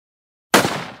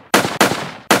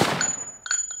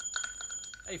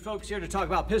Hey folks, here to talk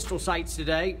about pistol sights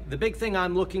today. The big thing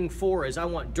I'm looking for is I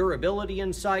want durability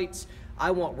in sights.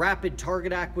 I want rapid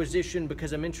target acquisition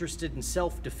because I'm interested in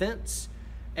self-defense.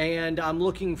 And I'm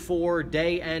looking for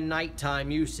day and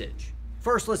nighttime usage.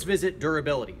 First, let's visit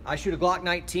durability. I shoot a Glock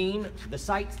 19. The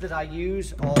sights that I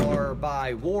use are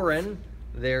by Warren.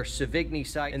 They're Savigny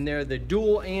sights, and they're the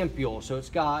dual ampule. So it's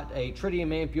got a tritium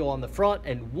ampule on the front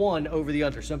and one over the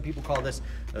under. Some people call this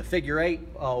a figure 8,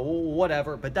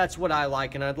 whatever, but that's what I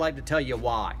like, and I'd like to tell you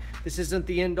why. This isn't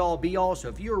the end-all be-all, so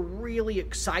if you're really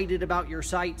excited about your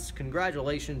sights,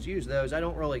 congratulations, use those. I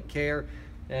don't really care,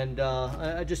 and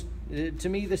to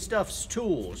me, this stuff's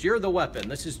tools. You're the weapon.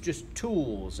 This is just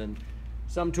tools, and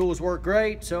some tools work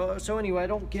great, so anyway, I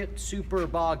don't get super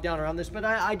bogged down around this, but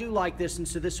I do like this, and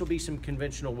so this will be some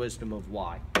conventional wisdom of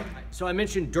why. So I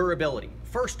mentioned durability.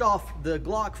 First off, the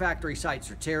Glock factory sights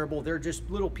are terrible. They're just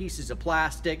little pieces of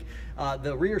plastic.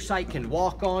 The rear sight can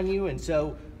walk on you, and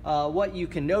so what you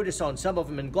can notice on some of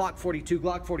them, in Glock 42,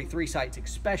 Glock 43 sights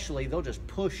especially, they'll just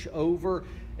push over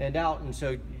and out, and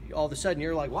so all of a sudden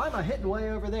you're like, why am I hitting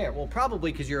way over there? Well,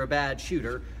 probably because you're a bad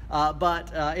shooter,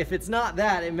 but if it's not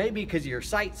that, it may be because your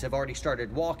sights have already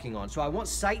started walking on. So I want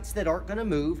sights that aren't going to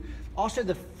move. Also,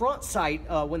 the front sight,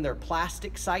 when they're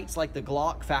plastic sights like the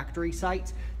Glock factory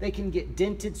sights, they can get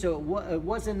dented, so it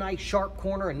was a nice sharp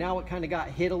corner, and now it kind of got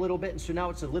hit a little bit, and so now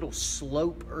it's a little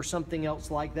slope or something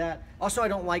else like that. Also, I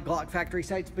don't like Glock factory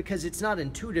sights because it's not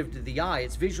intuitive to the eye.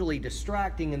 It's visually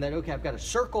distracting in that, okay, I've got a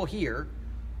circle here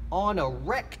on a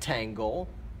rectangle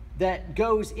that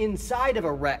goes inside of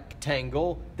a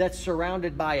rectangle that's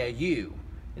surrounded by a U.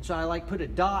 And so I like put a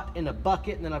dot in a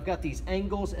bucket, and then I've got these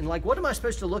angles, and like, what am I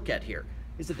supposed to look at here?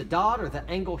 Is it the dot or the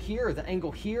angle here or the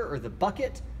angle here or the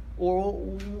bucket?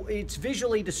 Or it's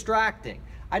visually distracting.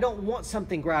 I don't want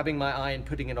something grabbing my eye and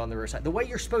putting it on the rear side. The way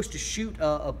you're supposed to shoot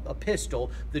a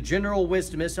pistol, the general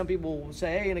wisdom is, some people will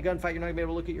say, hey, in a gunfight, you're not gonna be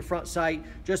able to look at your front sight,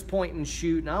 just point and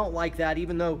shoot. And I don't like that,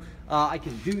 even though I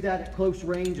can do that at close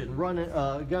range and run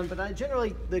a gun, but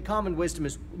generally, the common wisdom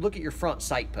is look at your front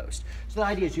sight post. So the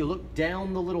idea is you look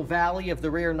down the little valley of the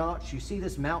rear notch, you see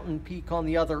this mountain peak on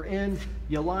the other end,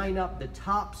 you line up the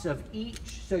tops of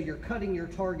each, so you're cutting your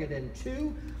target in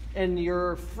two, and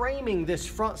you're framing this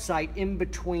front sight in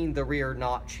between the rear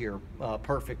notch here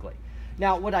perfectly.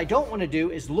 Now, what I don't want to do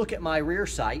is look at my rear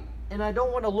sight, and I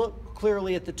don't want to look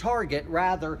clearly at the target.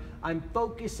 Rather, I'm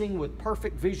focusing with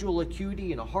perfect visual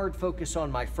acuity and a hard focus on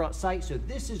my front sight, so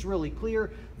this is really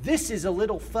clear. This is a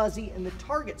little fuzzy, and the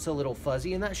target's a little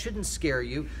fuzzy, and that shouldn't scare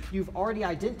you. You've already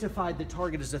identified the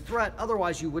target as a threat,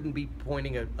 otherwise you wouldn't be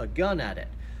pointing a gun at it.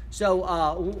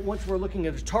 So once we're looking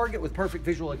at a target with perfect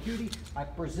visual acuity, I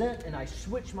present and I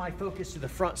switch my focus to the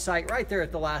front sight right there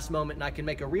at the last moment, and I can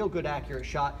make a real good accurate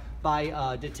shot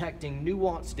by detecting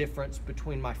nuance difference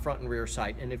between my front and rear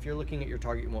sight. And if you're looking at your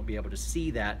target, you won't be able to see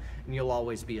that, and you'll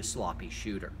always be a sloppy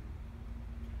shooter.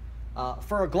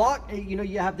 For a Glock, you know,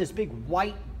 you have this big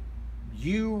white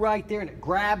U right there, and it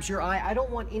grabs your eye. I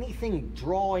don't want anything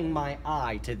drawing my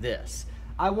eye to this.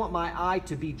 I want my eye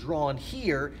to be drawn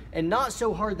here, and not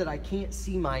so hard that I can't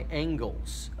see my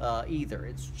angles either.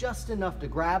 It's just enough to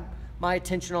grab my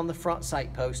attention on the front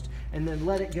sight post and then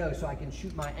let it go so I can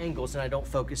shoot my angles and I don't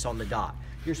focus on the dot.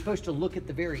 You're supposed to look at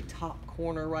the very top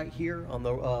corner right here on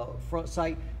the front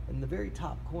sight, and the very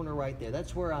top corner right there.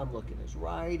 That's where I'm looking, is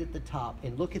right at the top,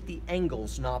 and look at the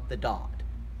angles, not the dot.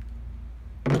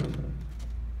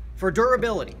 For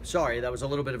durability, sorry, that was a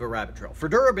little bit of a rabbit trail. For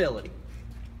durability,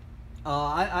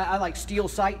 I like steel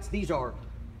sights. These are,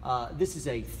 this is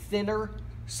a thinner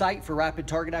sight for rapid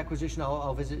target acquisition.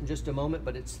 I'll visit in just a moment,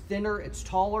 but it's thinner, it's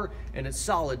taller, and it's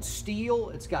solid steel.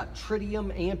 It's got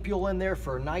tritium ampule in there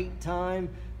for nighttime,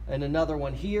 and another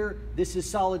one here. This is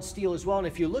solid steel as well, and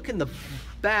if you look in the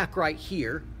back right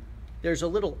here, there's a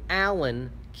little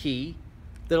Allen key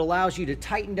that allows you to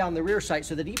tighten down the rear sight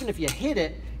so that even if you hit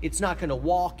it, it's not gonna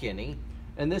walk any.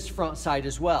 And this front sight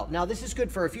as well. Now, this is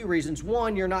good for a few reasons.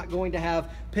 One, you're not going to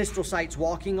have pistol sights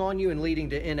walking on you and leading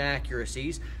to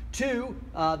inaccuracies. Two,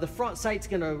 the front sight's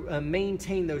gonna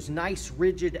maintain those nice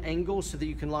rigid angles so that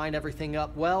you can line everything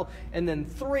up well. And then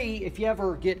three, if you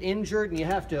ever get injured and you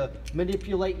have to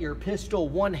manipulate your pistol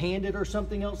one-handed or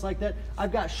something else like that,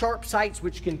 I've got sharp sights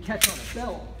which can catch on a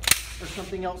belt or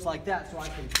something else like that, so I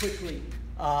can quickly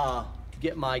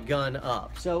get my gun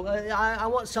up. So I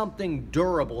want something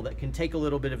durable that can take a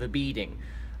little bit of a beating.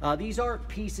 These aren't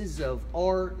pieces of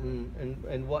art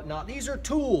and whatnot. These are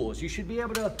tools. You should be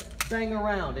able to bang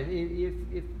around.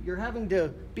 If you're having to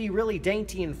be really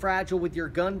dainty and fragile with your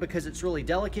gun because it's really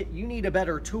delicate, you need a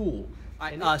better tool.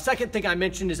 Second thing I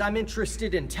mentioned is I'm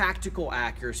interested in tactical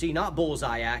accuracy, not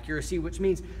bullseye accuracy, which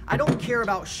means I don't care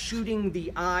about shooting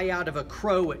the eye out of a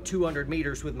crow at 200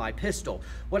 meters with my pistol.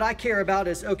 What I care about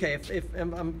is, okay, if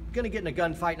I'm going to get in a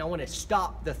gunfight and I want to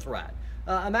stop the threat.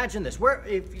 Imagine this,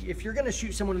 if you're going to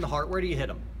shoot someone in the heart, where do you hit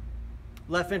them?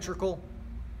 Left ventricle,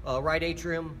 right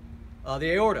atrium,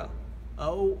 the aorta.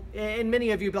 Oh, and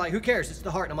many of you be like, who cares? It's the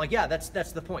heart. And I'm like, yeah, that's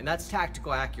the point. That's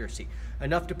tactical accuracy.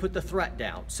 Enough to put the threat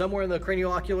down. Somewhere in the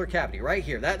cranioocular cavity, right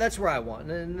here. That's where I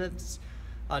want. And it's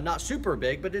not super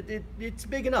big, but it's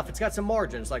big enough. It's got some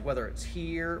margins, like whether it's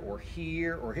here or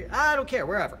here or here. I don't care,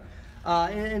 wherever.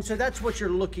 And so that's what you're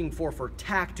looking for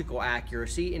tactical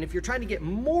accuracy. And if you're trying to get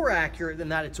more accurate than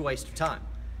that, it's a waste of time.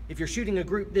 If you're shooting a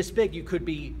group this big, you could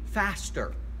be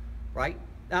faster, right?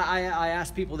 I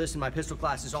ask people this in my pistol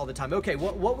classes all the time. Okay,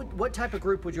 what type of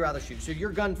group would you rather shoot? So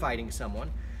you're gunfighting someone,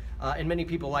 and many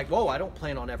people are like, whoa, I don't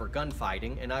plan on ever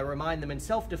gunfighting. And I remind them in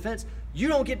self-defense, you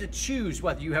don't get to choose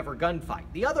whether you ever gunfight.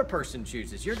 The other person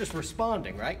chooses. You're just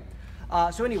responding, right?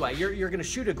 So anyway, you're going to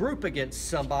shoot a group against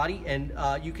somebody, and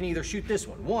you can either shoot this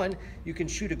one. One, you can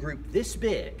shoot a group this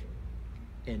big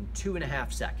in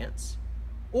 2.5 seconds,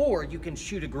 or you can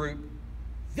shoot a group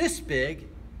this big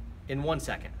in 1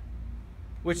 second.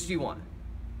 Which do you want?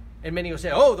 And many will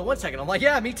say, oh, the 1 second. I'm like,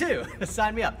 yeah, me too.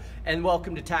 Sign me up. And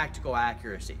welcome to tactical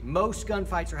accuracy. Most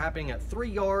gunfights are happening at 3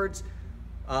 yards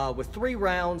with 3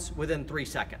 rounds within 3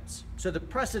 seconds. So the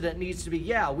precedent needs to be,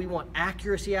 yeah, we want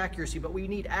accuracy, but we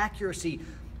need accuracy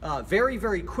very,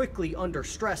 very quickly under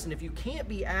stress. And if you can't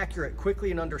be accurate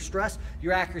quickly and under stress,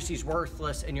 your accuracy is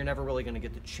worthless and you're never really going to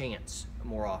get the chance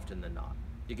more often than not.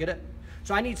 You get it?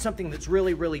 So I need something that's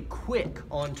really, really quick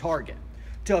on target.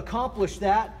 To accomplish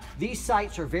that, these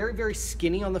sights are very, very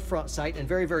skinny on the front sight and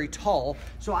very, very tall,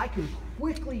 so I can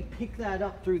quickly pick that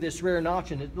up through this rear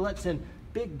notch, and it lets in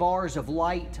big bars of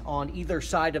light on either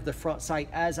side of the front sight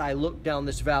as I look down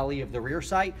this valley of the rear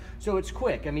sight. So it's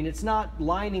quick. I mean, it's not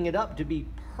lining it up to be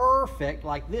perfect,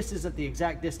 like this is at the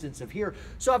exact distance of here.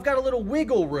 So I've got a little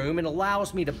wiggle room and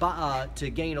allows me to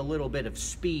gain a little bit of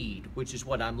speed, which is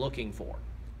what I'm looking for.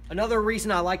 Another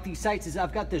reason I like these sights is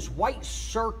I've got this white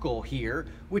circle here,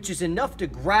 which is enough to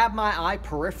grab my eye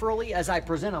peripherally as I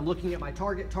present. I'm looking at my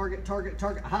target.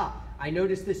 Aha, I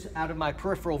noticed this out of my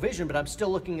peripheral vision, but I'm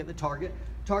still looking at the target.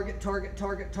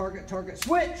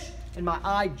 Switch! And my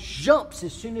eye jumps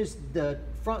as soon as the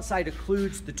front sight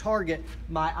occludes the target.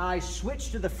 My eye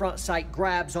switch to the front sight,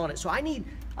 grabs on it. So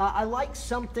I like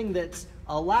something that's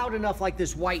loud enough like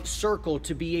this white circle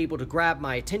to be able to grab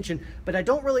my attention, but I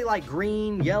don't really like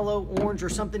green, yellow, orange, or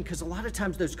something, because a lot of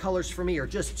times those colors for me are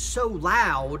just so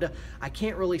loud, I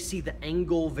can't really see the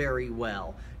angle very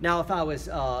well. Now, if I was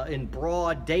in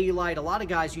broad daylight, a lot of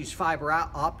guys use fiber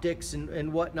optics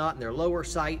and whatnot, and their lower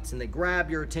sights, and they grab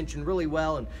your attention really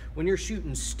well, and when you're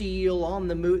shooting steel on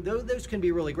the move, those can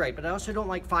be really great, but I also don't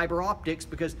like fiber optics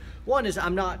because one is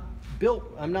I'm not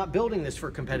building this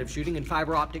for competitive shooting, and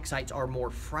fiber optic sights are more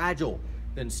fragile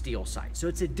than steel sights. So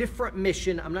it's a different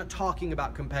mission. I'm not talking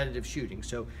about competitive shooting.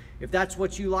 So if that's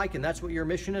what you like and that's what your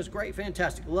mission is, great,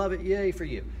 fantastic, love it, yay for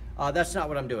you. That's not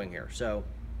what I'm doing here. So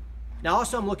now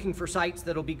also I'm looking for sights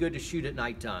that'll be good to shoot at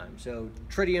nighttime. So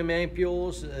tritium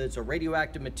ampules, it's a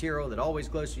radioactive material that always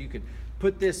glows, so you could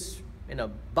put this in a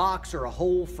box or a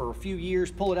hole for a few years,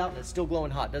 pull it out, and it's still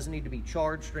glowing hot. Doesn't need to be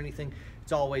charged or anything.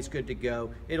 It's always good to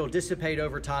go. It'll dissipate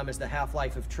over time as the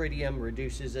half-life of tritium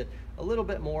reduces it a little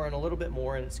bit more and a little bit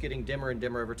more, and it's getting dimmer and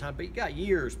dimmer over time, but you got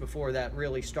years before that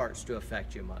really starts to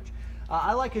affect you much.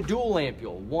 I like a dual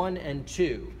ampule, 1 and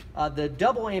 2. The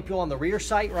double ampule on the rear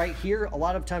sight right here, a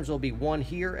lot of times there'll be 1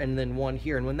 here and then 1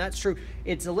 here, and when that's true,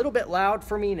 it's a little bit loud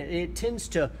for me, and it tends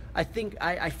to, I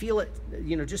feel it,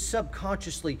 just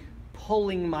subconsciously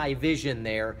pulling my vision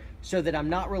there so that I'm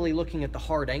not really looking at the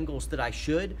hard angles that I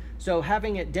should. So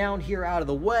having it down here out of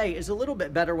the way is a little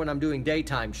bit better when I'm doing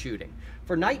daytime shooting.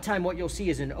 For nighttime, what you'll see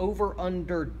is an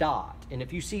over-under dot. And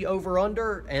if you see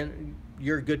over-under, and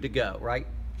you're good to go, right?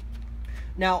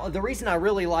 Now, the reason I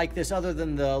really like this, other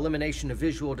than the elimination of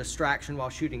visual distraction while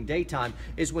shooting daytime,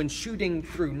 is when shooting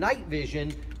through night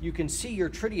vision, you can see your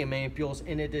tritium ampules,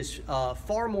 and it is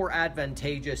far more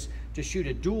advantageous to shoot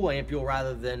a dual ampule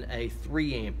rather than a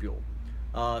 3 ampule.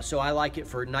 So I like it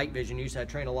for night vision use. I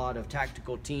train a lot of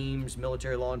tactical teams,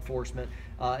 military law enforcement,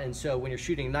 and so when you're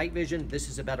shooting night vision, this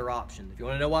is a better option. If you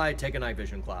want to know why, take a night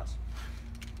vision class.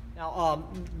 Now,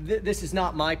 this is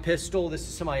not my pistol. This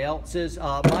is somebody else's.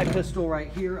 My pistol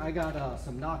right here, I got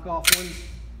some knockoff ones,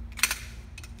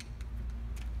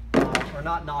 or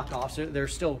not knockoffs. They're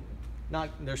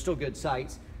still good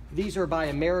sights. These are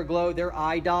by Ameriglo. They're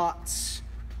eye dots.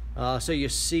 So you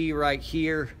see right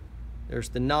here, There's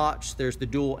the notch, there's the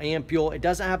dual ampule. It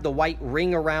doesn't have the white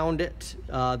ring around it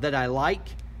that I like.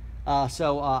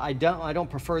 I don't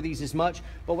prefer these as much.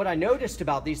 But what I noticed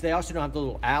about these, they also don't have the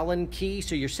little Allen key,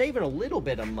 so you're saving a little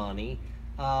bit of money.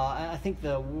 I think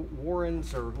the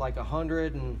Warrens are like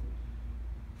 $130.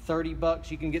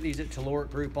 You can get these at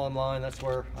Teloric Group online. That's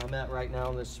where I'm at right now,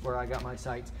 and this is where I got my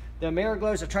sights. The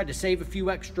Ameriglows, I tried to save a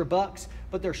few extra bucks,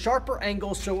 but they're sharper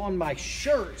angles, so on my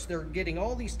shirts, they're getting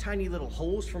all these tiny little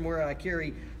holes from where I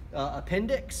carry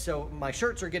appendix, so my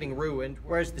shirts are getting ruined,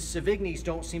 whereas the Savigny's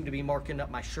don't seem to be marking up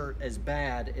my shirt as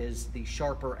bad as the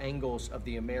sharper angles of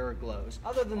the Ameriglows.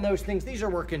 Other than those things, these are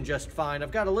working just fine.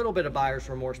 I've got a little bit of buyer's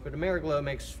remorse, but Ameriglow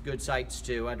makes good sights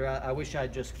too. I wish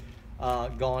I'd just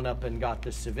gone up and got the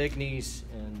Savigny's,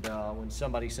 and when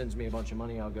somebody sends me a bunch of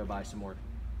money, I'll go buy some more.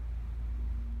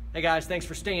 Hey guys, thanks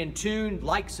for staying tuned.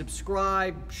 Like,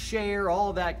 subscribe, share,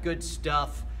 all that good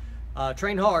stuff.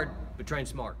 Train hard, but train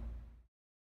smart.